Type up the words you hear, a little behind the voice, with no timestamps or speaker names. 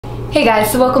Hey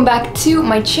guys, so welcome back to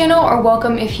my channel, or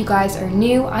welcome if you guys are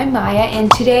new. I'm Maya,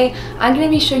 and today I'm going to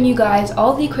be showing you guys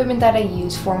all the equipment that I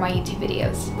use for my YouTube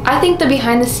videos. I think the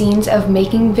behind the scenes of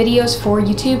making videos for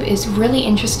YouTube is really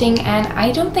interesting, and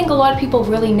I don't think a lot of people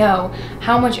really know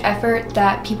how much effort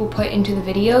that people put into the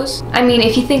videos. I mean,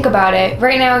 if you think about it,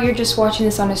 right now you're just watching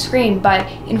this on a screen, but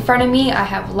in front of me I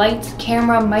have lights,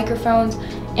 camera, microphones,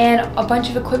 and a bunch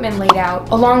of equipment laid out,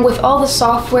 along with all the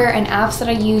software and apps that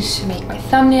I use to make my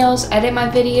thumbnails, edit my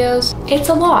videos. It's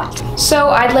a lot. So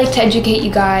I'd like to educate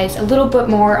you guys a little bit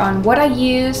more on what I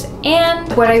use and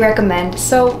what I recommend.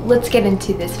 So let's get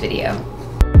into this video.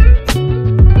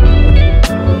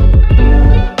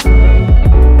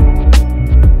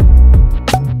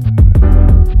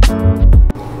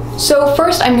 So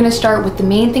first I'm going to start with the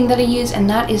main thing that I use, and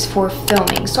that is for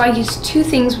filming. So I use two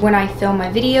things when I film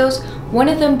my videos, one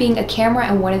of them being a camera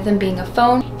and one of them being a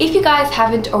phone. If you guys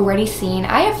haven't already seen,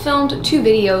 I have filmed two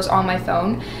videos on my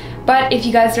phone. But if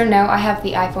you guys don't know, I have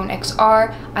the iPhone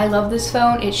XR. I love this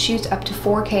phone. It shoots up to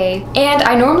 4K. And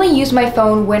I normally use my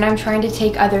phone when I'm trying to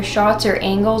take other shots or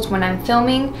angles when I'm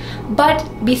filming. But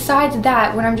besides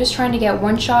that, when I'm just trying to get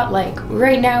one shot, like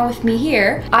right now with me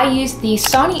here, I use the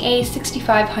Sony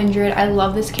a6500. I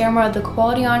love this camera. The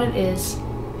quality on it is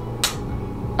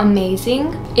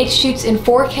amazing. It shoots in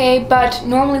 4K, but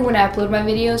normally when I upload my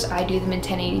videos, I do them in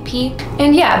 1080p.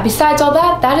 And yeah, besides all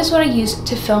that, that is what I use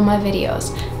to film my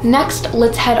videos. Next,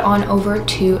 let's head on over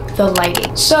to the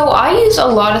lighting. So I use a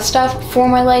lot of stuff for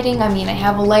my lighting. I mean, I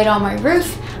have a light on my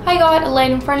roof. I got a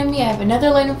light in front of me. I have another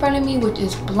light in front of me, which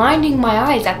is blinding my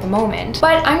eyes at the moment.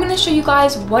 But I'm gonna show you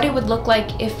guys what it would look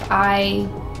like if I,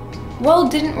 well,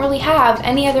 didn't really have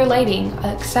any other lighting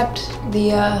except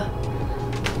the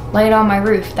light on my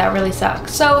roof. That really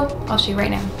sucks. So I'll show you right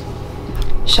now.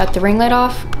 Shut the ring light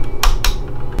off,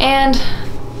 and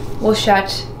we'll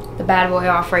shut the bad boy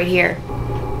off right here.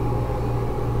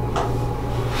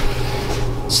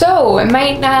 So it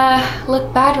might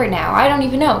look bad right now. I don't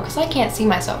even know, because I can't see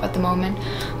myself at the moment.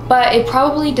 But it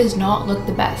probably does not look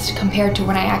the best compared to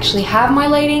when I actually have my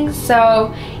lighting.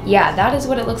 So yeah, that is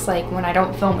what it looks like when I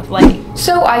don't film with lighting.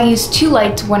 So I use two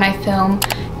lights when I film.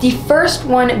 The first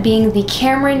one being the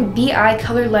Cameron BI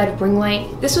color LED ring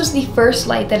light. This was the first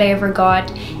light that I ever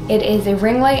got. It is a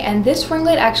ring light, and this ring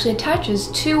light actually attaches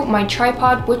to my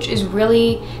tripod, which is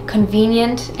really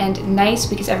convenient and nice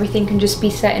because everything can just be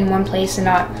set in one place and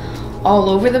not all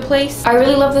over the place. I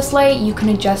really love this light. You can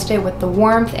adjust it with the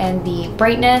warmth and the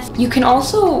brightness. You can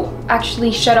also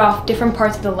actually shut off different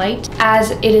parts of the light, as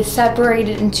it is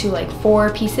separated into like 4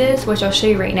 pieces, which I'll show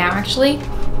you right now actually.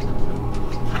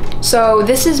 So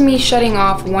this is me shutting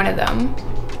off one of them.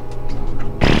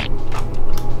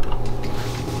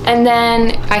 And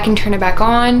then I can turn it back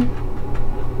on.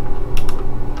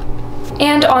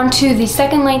 And onto the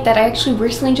second light that I actually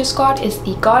recently just got is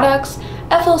the Godox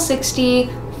FL60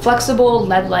 flexible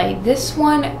LED light. This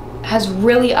one has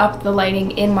really upped the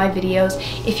lighting in my videos.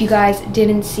 If you guys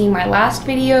didn't see my last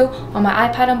video on my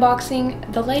iPad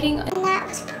unboxing, the lighting that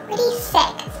was pretty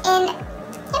sick. And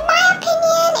in my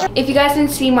opinion, if you guys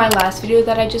didn't see my last video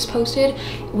that I just posted,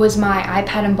 it was my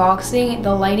iPad unboxing.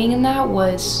 The lighting in that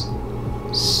was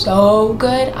so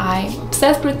good. I'm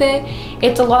obsessed with it.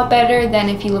 It's a lot better than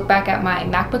if you look back at my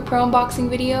MacBook Pro unboxing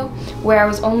video, where I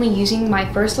was only using my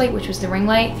first light, which was the ring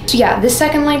light. So yeah, this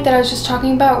second light that I was just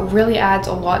talking about really adds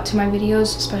a lot to my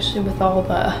videos, especially with all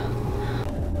the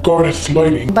goddess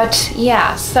lighting. But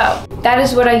yeah, so that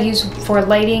is what I use for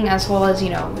lighting, as well as, you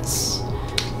know, this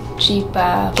cheap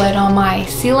light on my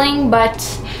ceiling. But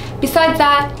besides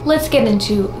that, let's get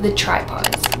into the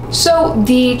tripods. So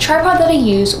the tripod that I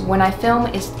use when I film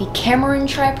is the Cameron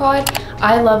tripod.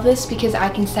 I love this because I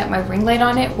can set my ring light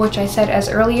on it, which I said as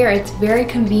earlier, it's very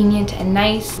convenient and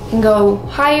nice. You can go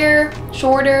higher,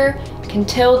 shorter, can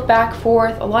tilt back,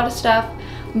 forth, a lot of stuff.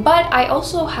 But I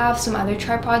also have some other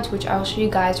tripods, which I'll show you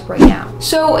guys right now.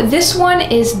 So this one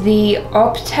is the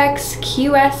Optex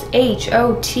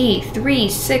QSHOT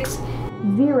 360.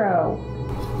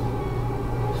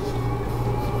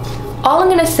 All I'm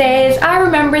gonna say is I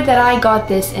remember that I got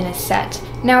this in a set.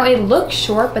 Now it looks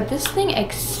short, but this thing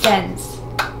extends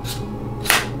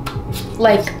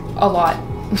like a lot.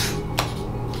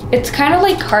 It's kind of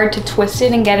like hard to twist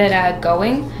it and get it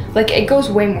going. Like it goes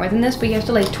way more than this, but you have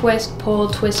to like twist, pull.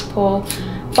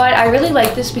 But I really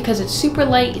like this because it's super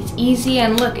light, it's easy,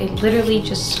 and look, it literally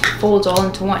just folds all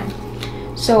into one.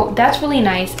 So that's really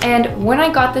nice. And when I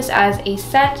got this as a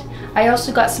set, I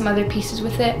also got some other pieces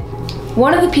with it.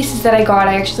 One of the pieces that I got,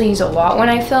 I actually use a lot when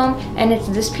I film, and it's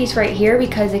this piece right here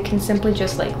because it can simply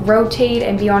just like rotate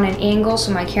and be on an angle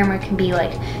so my camera can be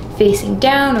like facing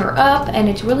down or up, and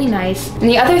it's really nice. And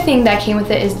the other thing that came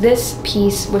with it is this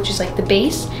piece, which is like the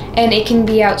base, and it can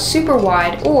be out super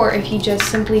wide, or if you just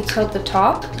simply tilt the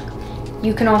top,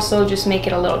 you can also just make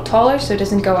it a little taller so it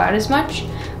doesn't go out as much.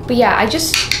 But yeah, I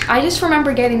just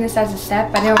remember getting this as a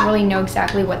set, but I don't really know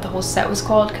exactly what the whole set was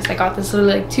called because I got this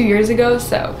literally like 2 years ago,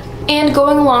 so. And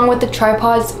going along with the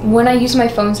tripods, when I use my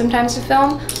phone sometimes to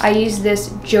film, I use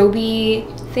this Joby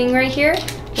thing right here,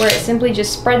 where it simply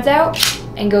just spreads out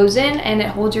and goes in and it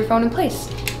holds your phone in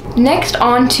place. Next,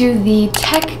 on to the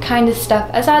tech kind of stuff,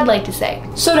 as I'd like to say.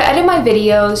 So to edit my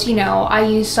videos, you know, I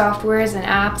use softwares and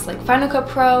apps like Final Cut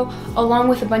Pro, along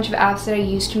with a bunch of apps that I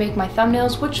use to make my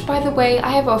thumbnails, which, by the way, I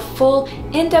have a full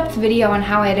in-depth video on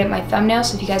how I edit my thumbnails,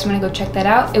 so if you guys want to go check that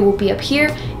out, it will be up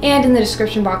here and in the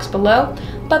description box below.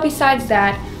 But besides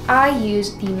that, I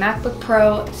use the MacBook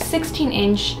Pro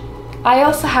 16-inch. I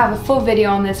also have a full video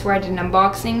on this where I did an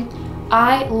unboxing.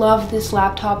 I love this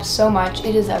laptop so much.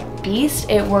 It is a beast.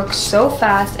 It works so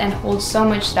fast and holds so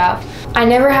much stuff. I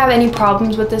never have any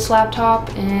problems with this laptop,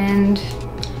 and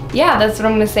yeah, that's what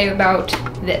I'm gonna say about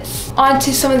this. On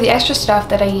to some of the extra stuff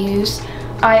that I use.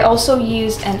 I also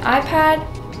used an iPad,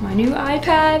 my new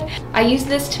iPad. I use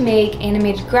this to make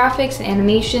animated graphics and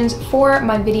animations for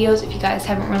my videos. If you guys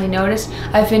haven't really noticed,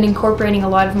 I've been incorporating a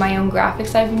lot of my own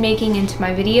graphics I've been making into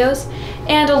my videos.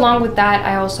 And along with that,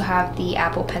 I also have the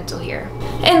Apple Pencil here.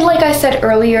 And like I said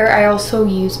earlier, I also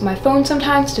use my phone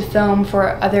sometimes to film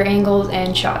for other angles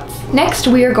and shots. Next,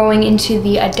 we are going into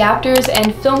the adapters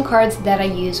and film cards that I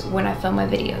use when I film my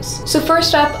videos. So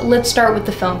first up, let's start with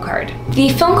the film card. The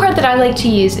film card that I like to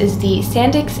use is the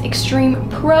SanDisk Extreme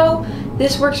Pro.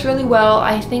 This works really well,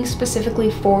 I think specifically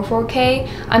for 4K.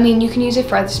 I mean, you can use it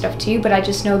for other stuff too, but I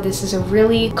just know this is a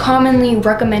really commonly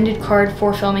recommended card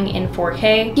for filming in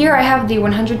 4K. Here I have the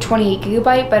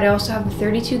 128GB, but I also have the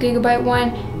 32GB one,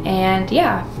 and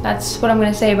yeah, that's what I'm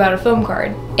gonna say about a film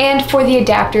card. And for the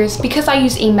adapters, because I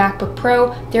use a MacBook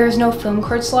Pro, there is no film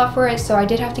card slot for it, so I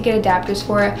did have to get adapters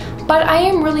for it, but I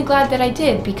am really glad that I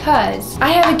did because I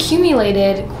have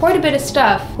accumulated quite a bit of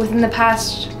stuff within the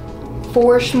past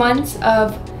 4-ish months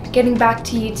of getting back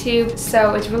to YouTube,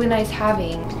 so it's really nice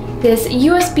having this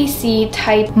USB-C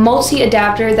type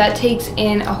multi-adapter that takes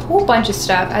in a whole bunch of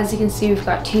stuff. As you can see, we've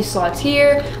got 2 slots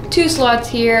here, 2 slots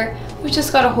here. We've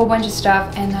just got a whole bunch of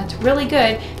stuff, and that's really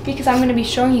good because I'm going to be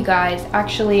showing you guys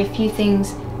actually a few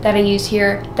things that I use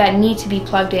here that need to be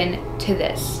plugged in to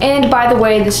this. And by the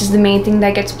way, this is the main thing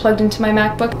that gets plugged into my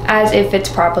MacBook, as it fits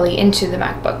properly into the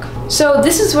MacBook. So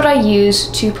this is what I use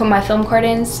to put my film card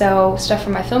in, so stuff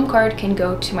from my film card can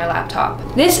go to my laptop.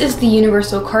 This is the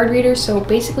universal card reader, so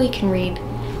basically it can read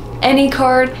any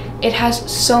card. It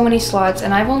has so many slots,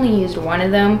 and I've only used one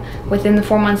of them within the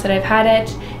 4 months that I've had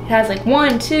it. It has like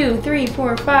 1, 2, 3,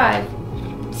 4, 5,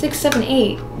 6, 7,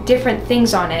 8 different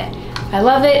things on it. I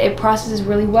love it, it processes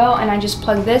really well, and I just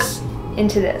plug this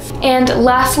into this. And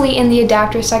lastly, in the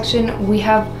adapter section, we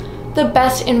have the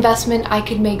best investment I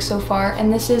could make so far,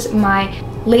 and this is my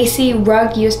Lacy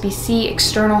Rug USB-C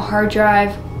external hard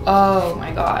drive. Oh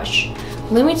my gosh.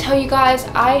 Let me tell you guys,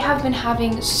 I have been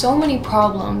having so many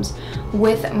problems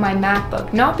with my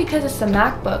MacBook. Not because it's the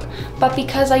MacBook, but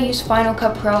because I use Final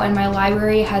Cut Pro and my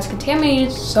library has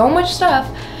contaminated so much stuff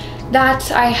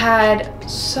that I had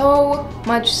so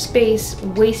much space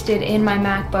wasted in my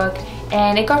MacBook,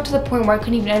 and it got to the point where I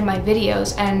couldn't even edit my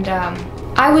videos, and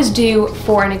I was due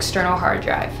for an external hard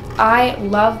drive. I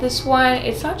love this one.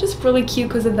 It's not just really cute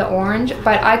because of the orange,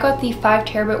 but I got the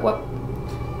 5TB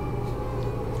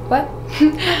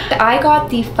I got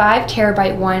the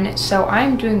 5TB one, so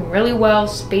I'm doing really well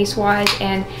space-wise,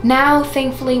 and now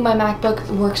thankfully my MacBook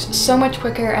works so much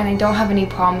quicker and I don't have any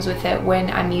problems with it when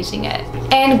I'm using it.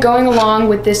 And going along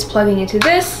with this plugging into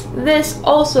this, this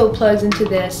also plugs into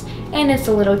this, and it's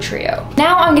a little trio.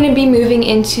 Now I'm going to be moving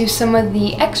into some of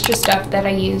the extra stuff that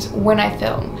I use when I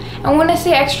film. And when I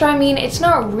say extra, I mean it's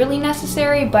not really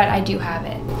necessary, but I do have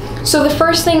it. So the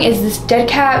first thing is this Dead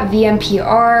Cat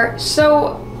VMPR.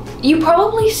 So you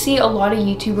probably see a lot of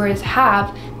YouTubers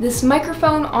have this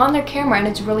microphone on their camera, and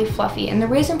it's really fluffy, and the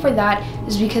reason for that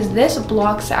is because this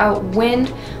blocks out wind,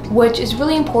 which is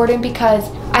really important because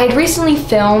I had recently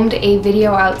filmed a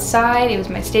video outside. It was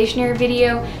my stationary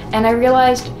video, and I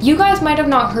realized you guys might have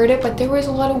not heard it, but there was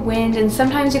a lot of wind, and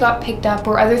sometimes it got picked up,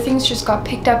 or other things just got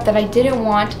picked up that I didn't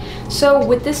want. So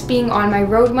with this being on my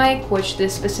Rode mic, which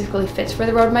this specifically fits for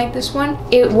the Rode mic, this one,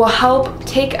 it will help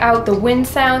take out the wind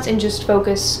sounds and just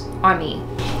focus on me.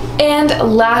 And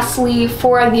lastly,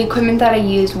 for the equipment that I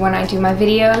use when I do my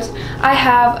videos, I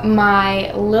have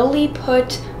my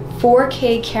Lilliput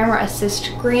 4K camera assist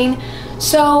screen.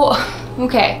 So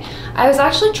Okay, I was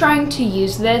actually trying to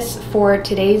use this for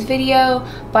today's video,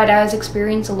 but I was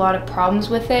experiencing a lot of problems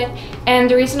with it. And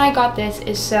the reason I got this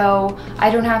is so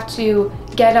I don't have to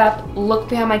get up, look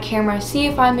behind my camera, see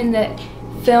if I'm in the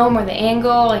film or the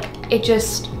angle. Like,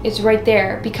 it's right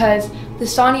there, because the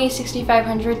Sony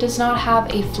a6500 does not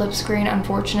have a flip screen,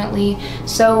 unfortunately.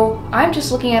 So I'm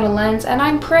just looking at a lens and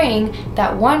I'm praying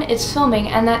that one, it's filming,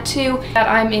 and that two, that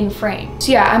I'm in frame.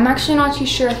 So yeah, I'm actually not too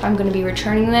sure if I'm going to be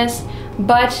returning this,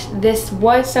 but this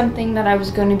was something that I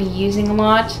was going to be using a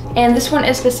lot. And this one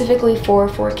is specifically for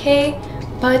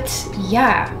 4K. But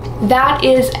yeah, that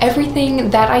is everything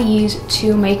that I use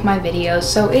to make my videos.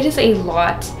 So it is a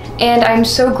lot. And I'm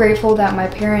so grateful that my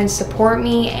parents support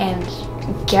me and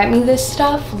get me this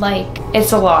stuff. Like,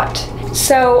 it's a lot.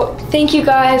 So thank you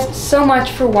guys so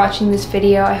much for watching this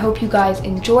video. I hope you guys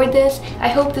enjoyed this. I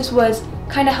hope this was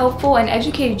kind of helpful and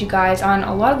educated you guys on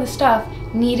a lot of the stuff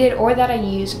needed or that I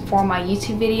use for my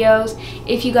YouTube videos.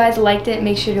 If you guys liked it,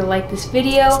 make sure to like this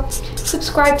video,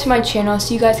 subscribe to my channel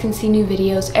so you guys can see new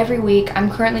videos every week. I'm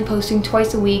currently posting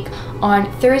twice a week on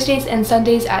Thursdays and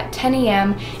Sundays at 10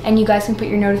 a.m. and you guys can put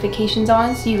your notifications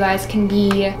on so you guys can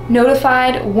be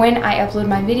notified when I upload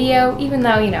my video, even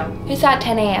though, you know, it's at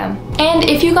 10 a.m. And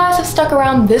if you guys have stuck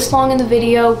around this long in the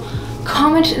video,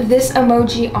 comment this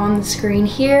emoji on the screen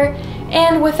here.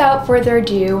 And without further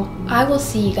ado, I will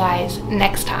see you guys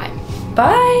next time.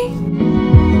 Bye!